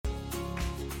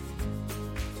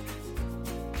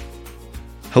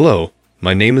Hello,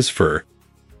 my name is Fur.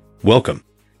 Welcome.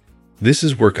 This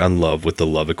is Work on Love with the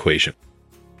Love Equation.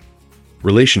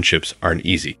 Relationships aren't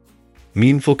easy.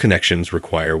 Meaningful connections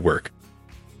require work.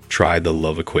 Try the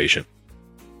love equation.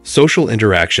 Social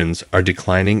interactions are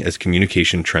declining as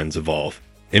communication trends evolve,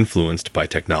 influenced by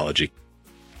technology.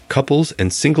 Couples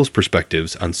and singles'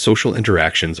 perspectives on social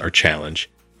interactions are challenged,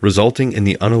 resulting in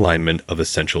the unalignment of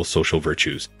essential social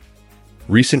virtues.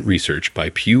 Recent research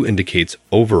by Pew indicates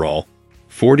overall,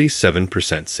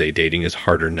 47% say dating is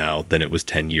harder now than it was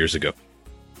 10 years ago.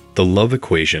 The love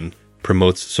equation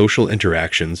promotes social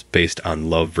interactions based on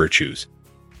love virtues.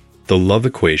 The love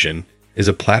equation is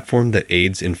a platform that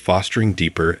aids in fostering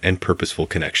deeper and purposeful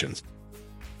connections.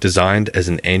 Designed as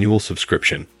an annual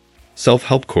subscription,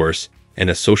 self-help course, and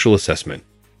a social assessment,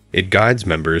 it guides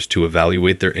members to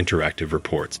evaluate their interactive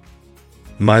reports.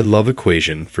 My love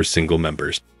equation for single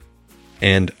members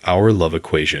and our love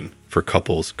equation for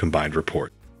couples combined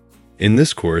report. In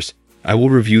this course, I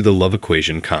will review the love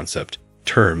equation concept,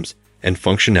 terms, and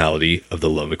functionality of the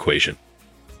love equation.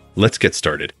 Let's get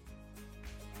started.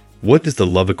 What is the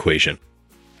love equation?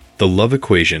 The love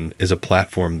equation is a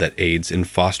platform that aids in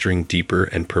fostering deeper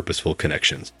and purposeful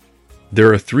connections.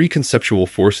 There are three conceptual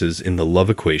forces in the love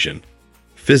equation: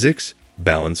 physics,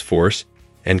 balance force,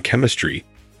 and chemistry,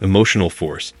 emotional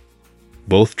force,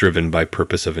 both driven by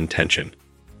purpose of intention,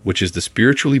 which is the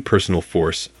spiritually personal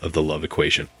force of the love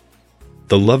equation.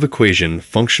 The love equation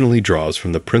functionally draws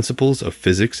from the principles of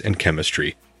physics and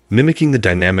chemistry, mimicking the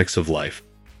dynamics of life.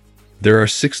 There are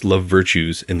 6 love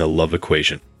virtues in the love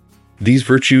equation. These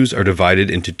virtues are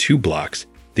divided into 2 blocks,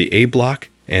 the A block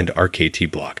and RKT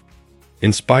block.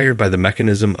 Inspired by the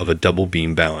mechanism of a double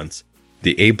beam balance,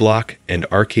 the A block and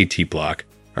RKT block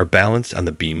are balanced on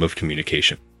the beam of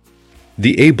communication.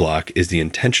 The A block is the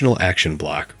intentional action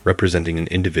block representing an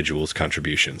individual's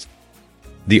contributions.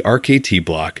 The RKT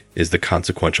block is the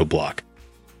consequential block.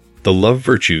 The love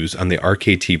virtues on the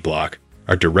RKT block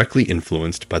are directly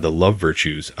influenced by the love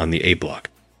virtues on the A block.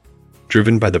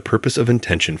 Driven by the purpose of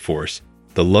intention force,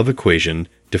 the love equation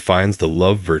defines the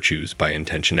love virtues by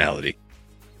intentionality.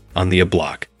 On the A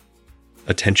block,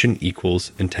 attention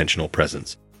equals intentional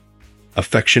presence.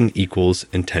 Affection equals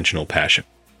intentional passion.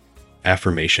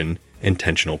 Affirmation,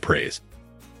 intentional praise.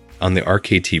 On the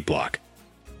RKT block,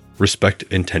 respect,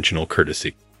 intentional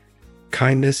courtesy.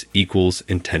 Kindness equals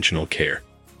intentional care.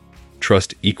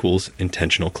 Trust equals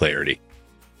intentional clarity.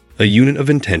 A unit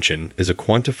of intention is a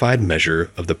quantified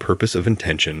measure of the purpose of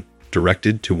intention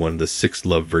directed to one of the 6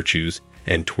 love virtues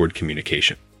and toward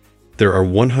communication. There are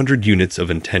 100 units of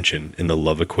intention in the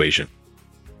love equation.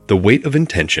 The weight of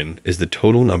intention is the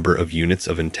total number of units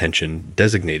of intention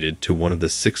designated to one of the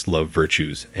 6 love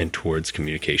virtues and towards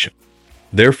communication.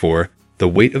 Therefore, the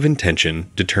weight of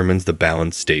intention determines the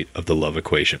balance state of the love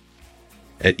equation.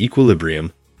 At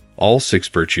equilibrium, all 6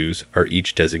 virtues are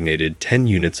each designated 10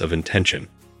 units of intention,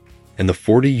 and the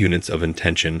 40 units of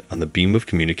intention on the beam of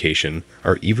communication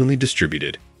are evenly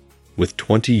distributed, with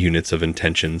 20 units of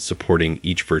intention supporting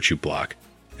each virtue block,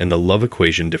 and the love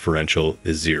equation differential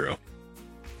is 0.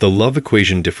 The love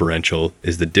equation differential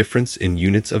is the difference in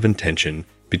units of intention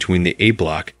between the A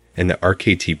block and the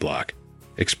RKT block,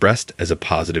 expressed as a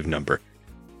positive number.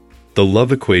 The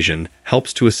love equation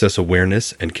helps to assess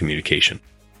awareness and communication.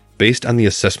 Based on the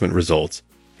assessment results,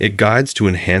 it guides to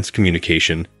enhanced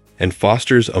communication and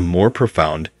fosters a more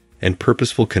profound and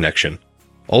purposeful connection,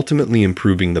 ultimately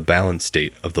improving the balance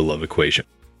state of the love equation.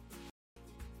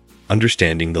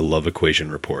 Understanding the love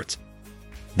equation reports.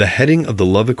 The heading of the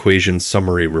love equation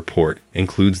summary report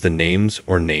includes the names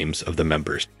or names of the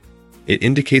members. It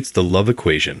indicates the love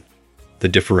equation, the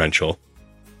differential,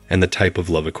 and the type of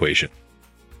love equation.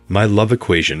 My love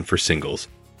equation for singles,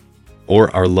 or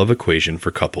our love equation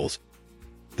for couples.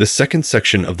 The second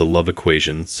section of the love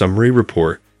equation summary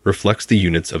report reflects the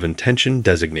units of intention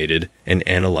designated and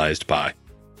analyzed by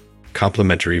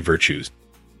complementary virtues,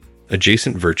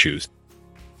 adjacent virtues,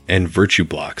 and virtue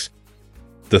blocks.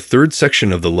 The third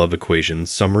section of the love equation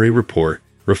summary report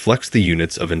reflects the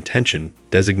units of intention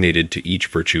designated to each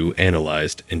virtue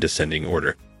analyzed in descending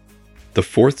order. The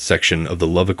fourth section of the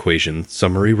love equation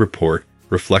summary report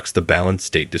reflects the balance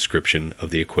state description of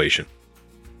the equation.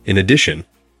 In addition,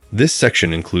 this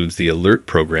section includes the alert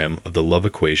program of the love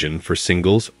equation for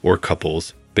singles or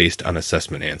couples based on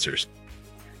assessment answers.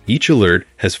 Each alert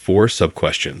has 4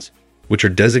 sub-questions, which are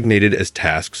designated as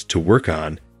tasks to work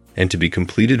on and to be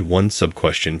completed 1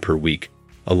 sub-question per week,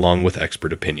 along with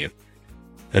expert opinion.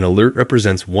 An alert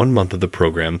represents 1 month of the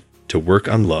program to work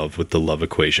on love with the love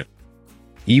equation.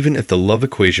 Even if the love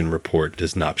equation report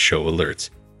does not show alerts,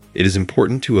 It is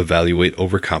important to evaluate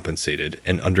overcompensated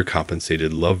and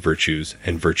undercompensated love virtues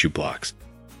and virtue blocks.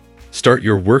 Start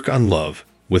your work on love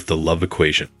with the love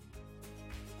equation.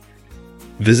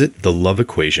 Visit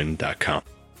theloveequation.com.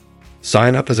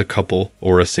 Sign up as a couple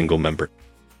or a single member.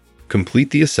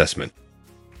 Complete the assessment,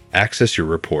 access your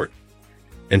report,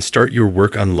 and start your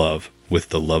work on love with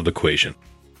the love equation.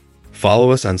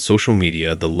 Follow us on social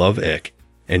media, The Love Ick,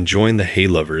 and join the Hey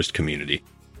Lovers community.